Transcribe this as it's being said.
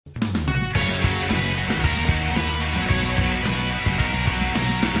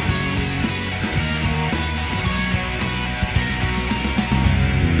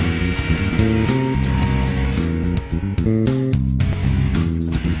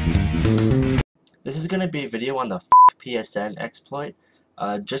This is going to be a video on the PSN exploit.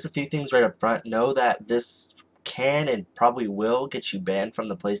 Just a few things right up front. Know that this can and probably will get you banned from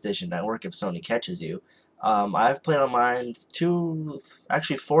the PlayStation Network if Sony catches you. I've played online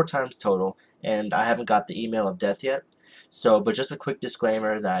actually four times total, and I haven't got the email of death yet. But just a quick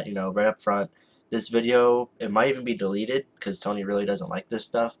disclaimer that, right up front, this video, it might even be deleted because Sony really doesn't like this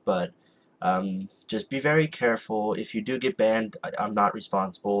stuff, but just be very careful. If you do get banned, I'm not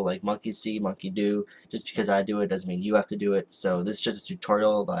responsible. Like monkey see, monkey do. Just because I do it doesn't mean you have to do it. So this is just a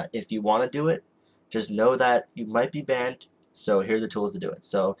tutorial that if you want to do it, just know that you might be banned. So here are the tools to do it.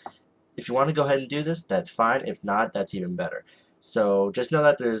 So if you want to go ahead and do this, that's fine. If not, that's even better. So just know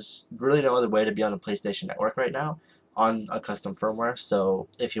that there's really no other way to be on the PlayStation Network right now on a custom firmware. So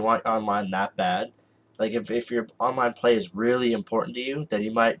if you want online that bad, like if your online play is really important to you, then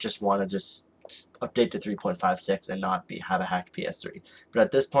you might just want to just update to 3.56 and not have a hacked PS3. But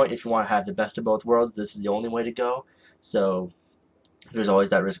at this point, if you want to have the best of both worlds, this is the only way to go. So there's always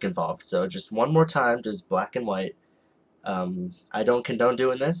that risk involved. So just one more time, just black and white. I don't condone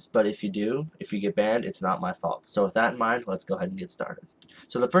doing this, but if you do, if you get banned, it's not my fault. So with that in mind, let's go ahead and get started.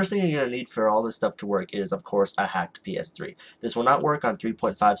 So the first thing you're going to need for all this stuff to work is, of course, a hacked PS3. This will not work on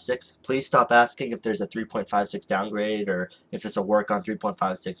 3.56. Please stop asking if there's a 3.56 downgrade or if it's a work on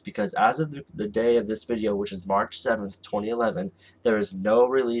 3.56, because as of the day of this video, which is March 7th, 2011, there is no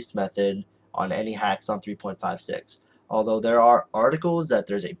released method on any hacks on 3.56. Although there are articles that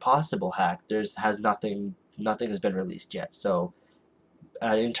there's a possible hack, nothing has been released yet. So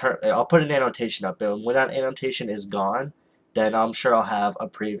I'll put an annotation up, and when that annotation is gone, then I'm sure I'll have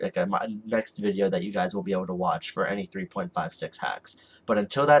my next video that you guys will be able to watch for any 3.56 hacks. But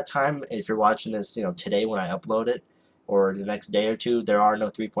until that time, if you're watching this, today when I upload it, or the next day or two, there are no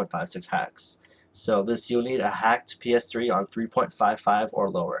 3.56 hacks. So you'll need a hacked PS3 on 3.55 or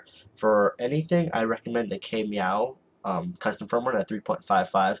lower. For anything, I recommend the kmeaw custom firmware at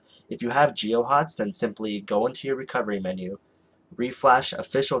 3.55. If you have GeoHots, then simply go into your recovery menu, reflash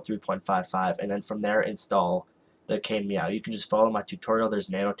official 3.55, and then from there install the kmeaw. You can just follow my tutorial. There's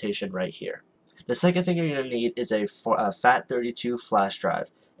an annotation right here. The second thing you're going to need is a FAT32 flash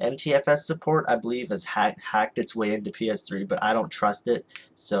drive. NTFS support, I believe, has hacked its way into PS3, but I don't trust it.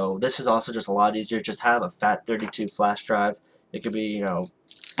 So this is also just a lot easier. Just have a FAT32 flash drive. It could be, a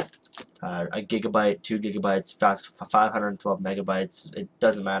gigabyte, 2 gigabytes, 512 megabytes. It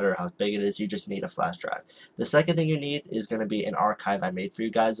doesn't matter how big it is, you just need a flash drive. The second thing you need is going to be an archive I made for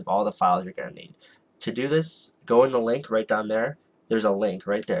you guys of all the files you're going to need. To do this, go in the link right down there. There's a link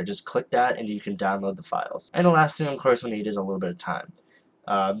right there. Just click that and you can download the files. And the last thing, of course, you'll need is a little bit of time.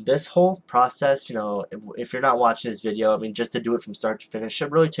 This whole process, if you're not watching this video, I mean, just to do it from start to finish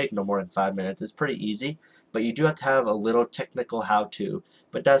should really take no more than 5 minutes. It's pretty easy, but you do have to have a little technical how-to,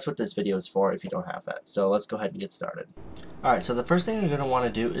 but that's what this video is for if you don't have that. So let's go ahead and get started. Alright, so the first thing you're going to want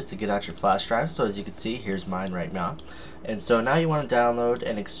to do is to get out your flash drive. So as you can see, here's mine right now. And so now you want to download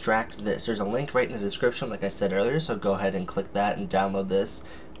and extract this. There's a link right in the description like I said earlier, so go ahead and click that and download this.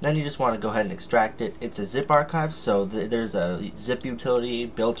 Then you just want to go ahead and extract it. It's a zip archive, so there's a zip utility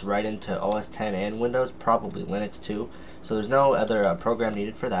built right into OS X and Windows, probably Linux too. So there's no other program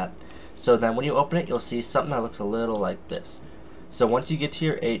needed for that. So then when you open it, you'll see something that looks a little like this. So once you get to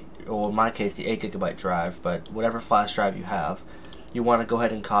your or in my case the 8 gigabyte drive, but whatever flash drive you have, you want to go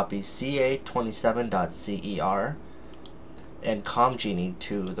ahead and copy ca27.cer and kmeaw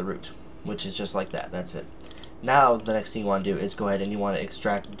to the root, which is just like that. That's it. Now the next thing you want to do is go ahead and you want to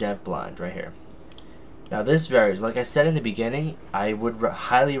extract devblind right here. Now this varies. Like I said in the beginning, I would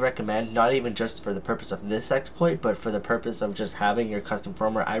highly recommend, not even just for the purpose of this exploit, but for the purpose of just having your custom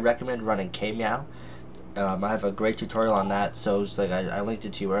firmware, I recommend running kmeaw. I have a great tutorial on that, so just like I linked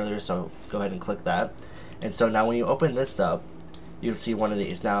it to you earlier, so go ahead and click that. And so now when you open this up, you'll see one of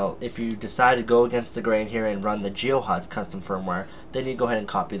these. Now if you decide to go against the grain here and run the GeoHots custom firmware, then you go ahead and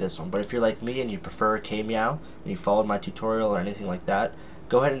copy this one. But if you're like me and you prefer kmeaw and you followed my tutorial or anything like that,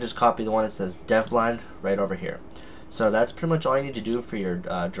 go ahead and just copy the one that says devblind right over here. So that's pretty much all you need to do for your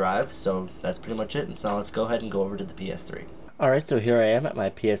drive. So that's pretty much it. And so now let's go ahead and go over to the PS3. Alright, so here I am at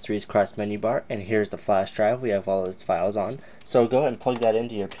my PS3's cross menu bar, and here's the flash drive we have all those files on. So go ahead and plug that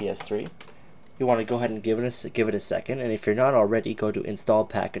into your PS3. You want to go ahead and give it a second, and if you're not already, go to install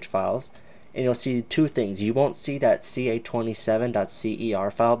package files, and you'll see two things. You won't see that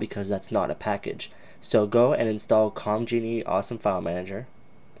ca27.cer file because that's not a package. So go and install kmeaw Awesome File Manager.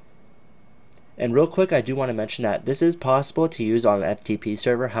 And real quick, I do want to mention that this is possible to use on an FTP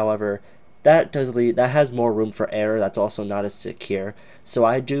server. However, that has more room for error. That's also not as secure. So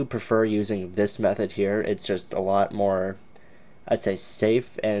I do prefer using this method here. It's just a lot more I'd say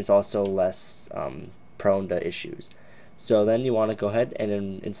safe, and it's also less prone to issues. So then you want to go ahead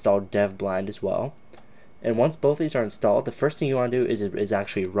and install dev blind as well. And once both these are installed, the first thing you want to do is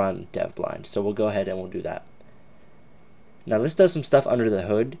actually run dev blind. So we'll go ahead and we'll do that. Now this does some stuff under the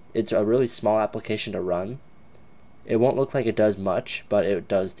hood. It's a really small application to run. It won't look like it does much, but it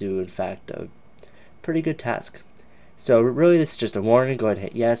does do, in fact, a pretty good task. So really this is just a warning. Go ahead and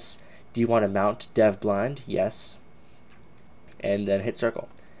hit yes. Do you want to mount dev blind? Yes. And then hit circle.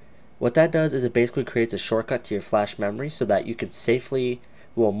 What that does is it basically creates a shortcut to your flash memory so that you can safely,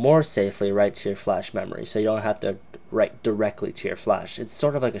 well, more safely write to your flash memory, so you don't have to write directly to your flash. It's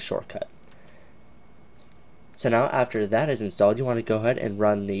sort of like a shortcut. So now after that is installed, you want to go ahead and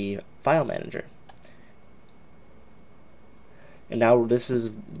run the file manager. And now this is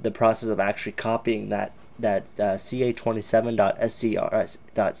the process of actually copying that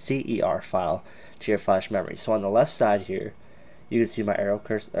ca27.cer file to your flash memory. So on the left side here, you can see my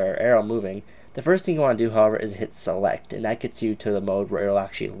arrow moving. The first thing you want to do, however, is hit select, and that gets you to the mode where it'll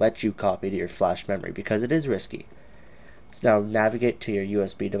actually let you copy to your flash memory because it is risky. So now navigate to your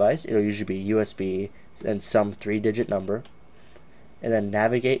USB device. It'll usually be USB and some 3-digit number, and then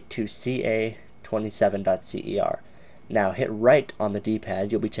navigate to ca27.cer. Now hit right on the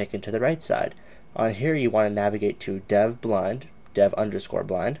D-pad. You'll be taken to the right side. On here you want to navigate to dev blind,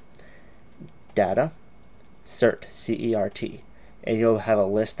 dev_blind, data, cert, C-E-R-T, and you'll have a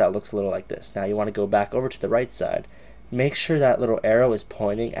list that looks a little like this. Now you want to go back over to the right side. Make sure that little arrow is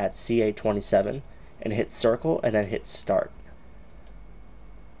pointing at CA27 and hit circle and then hit start.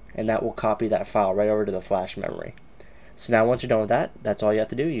 And that will copy that file right over to the flash memory. So now once you're done with that, that's all you have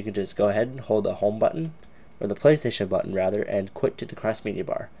to do. You can just go ahead and hold the home button, or the PlayStation button rather, and quit to the cross media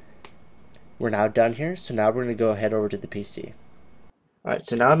bar. We're now done here, so now we're going to go ahead over to the PC. Alright,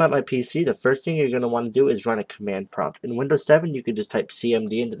 so now I'm at my PC. The first thing you're going to want to do is run a command prompt. In Windows 7, you can just type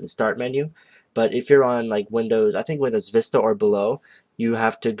CMD into the start menu, but if you're on like Windows, I think Windows Vista or below, you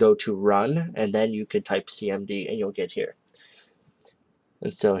have to go to run, and then you can type CMD, and you'll get here.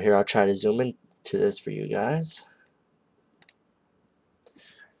 And so here, I'll try to zoom in to this for you guys.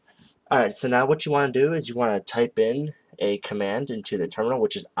 Alright, so now what you want to do is you want to type in a command into the terminal,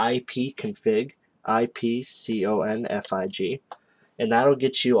 which is ipconfig, ipconfig, and that'll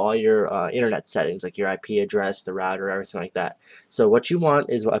get you all your internet settings, like your IP address, the router, everything like that. So what you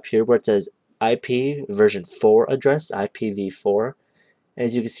want is up here where it says IP version 4 address, IPv4.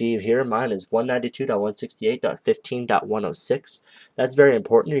 As you can see here, mine is 192.168.15.106. That's very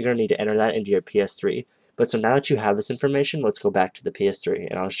important. You're going to need to enter that into your PS3. But so now that you have this information, let's go back to the PS3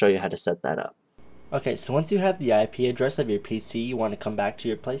 and I'll show you how to set that up. Okay, so once you have the IP address of your PC, you want to come back to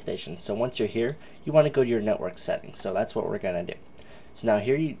your PlayStation. So once you're here, you want to go to your network settings. So that's what we're going to do. So now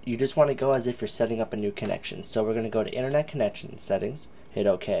here you just want to go as if you're setting up a new connection. So we're going to go to internet connection settings, hit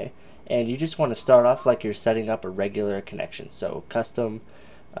OK, and you just want to start off like you're setting up a regular connection. So custom,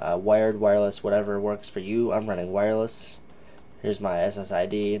 wired, wireless, whatever works for you. I'm running wireless. Here's my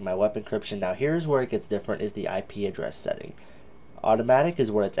SSID, my web encryption. Now here's where it gets different, is the IP address setting. Automatic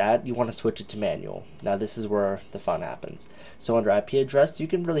is where it's at. You want to switch it to manual. Now this is where the fun happens. So under IP address, you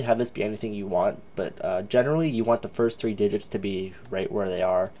can really have this be anything you want, but generally you want the first 3 digits to be right where they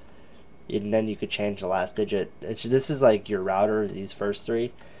are, and then you could change the last digit. This is like your router, these first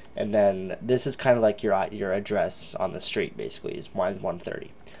 3, and then this is kind of like your address on the street, basically, is mine's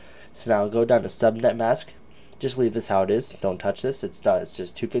 130. So now go down to subnet mask. Just leave this how it is. Don't touch this. It's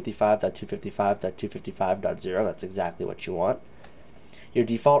just 255.255.255.0. That's exactly what you want. Your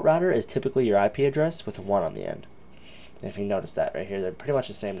default router is typically your IP address with a 1 on the end. If you notice that right here, they're pretty much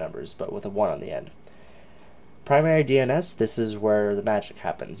the same numbers, but with a 1 on the end. Primary DNS, this is where the magic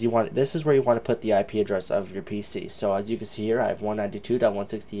happens. This is where you want to put the IP address of your PC. So as you can see here, I have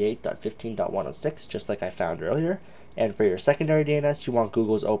 192.168.15.106, just like I found earlier. And for your secondary DNS, you want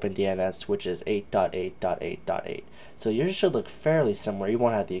Google's OpenDNS, which is 8.8.8.8. So yours should look fairly similar. You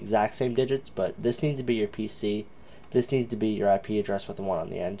won't have the exact same digits, but this needs to be your PC. This needs to be your IP address with a 1 on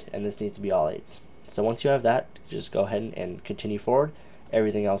the end, and this needs to be all 8s. So once you have that, just go ahead and continue forward.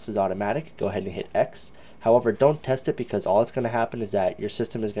 Everything else is automatic. Go ahead and hit X. However, don't test it because all that's going to happen is that your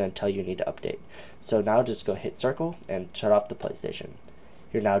system is going to tell you need to update. So now just go hit circle and shut off the PlayStation.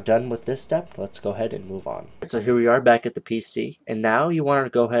 You're now done with this step. Let's go ahead and move on. So here we are back at the PC, and now you want to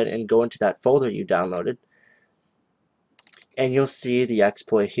go ahead and go into that folder you downloaded, and you'll see the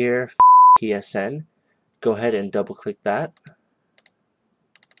exploit here, PSN. Go ahead and double click that,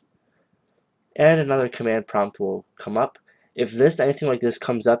 and another command prompt will come up. If anything like this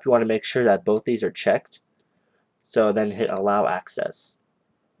comes up, you want to make sure that both these are checked. So then hit allow access.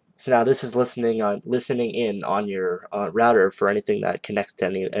 So now this is listening in on your router for anything that connects to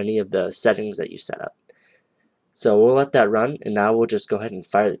any of the settings that you set up. So we'll let that run, and now we'll just go ahead and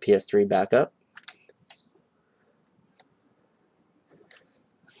fire the PS3 back up.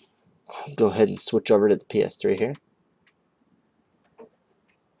 Go ahead and switch over to the PS3 here.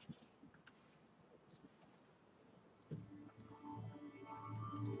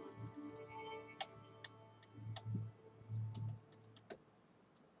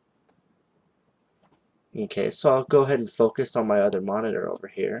 Okay, so I'll go ahead and focus on my other monitor over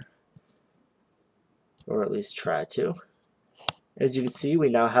here, or at least try to. As you can see, we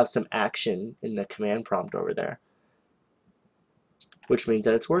now have some action in the command prompt over there, which means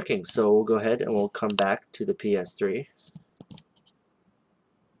that it's working. So we'll go ahead and we'll come back to the PS3.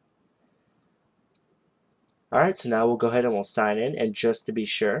 Alright, so now we'll go ahead and we'll sign in, and just to be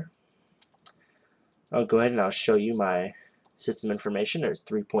sure, I'll go ahead and I'll show you my system information. There's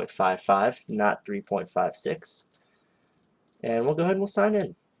 3.55, not 3.56. And we'll go ahead and we'll sign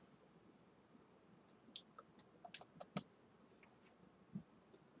in.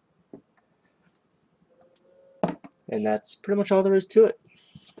 And that's pretty much all there is to it.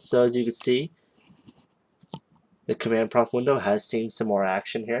 So as you can see, the command prompt window has seen some more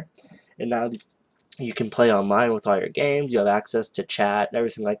action here. And now you can play online with all your games. You have access to chat and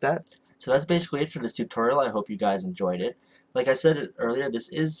everything like that. So that's basically it for this tutorial. I hope you guys enjoyed it. Like I said earlier, this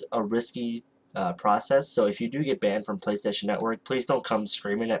is a risky process. So if you do get banned from PlayStation Network, please don't come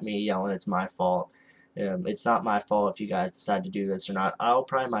screaming at me yelling it's my fault. It's not my fault if you guys decide to do this or not. I'll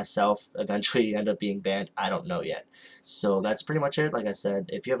probably myself eventually end up being banned. I don't know yet. So that's pretty much it. Like I said,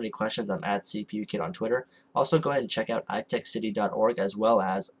 if you have any questions, I'm at CPUKid on Twitter. Also, go ahead and check out itechcity.org as well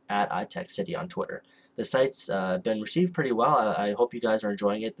as at itechcity on Twitter. The site's been received pretty well. I hope you guys are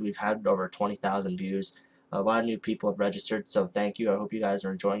enjoying it. We've had over 20,000 views. A lot of new people have registered, so thank you. I hope you guys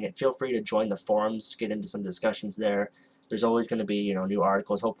are enjoying it. Feel free to join the forums, get into some discussions there. There's always going to be, new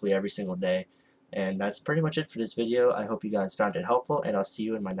articles, hopefully every single day. And that's pretty much it for this video. I hope you guys found it helpful, and I'll see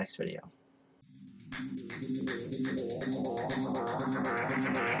you in my next video.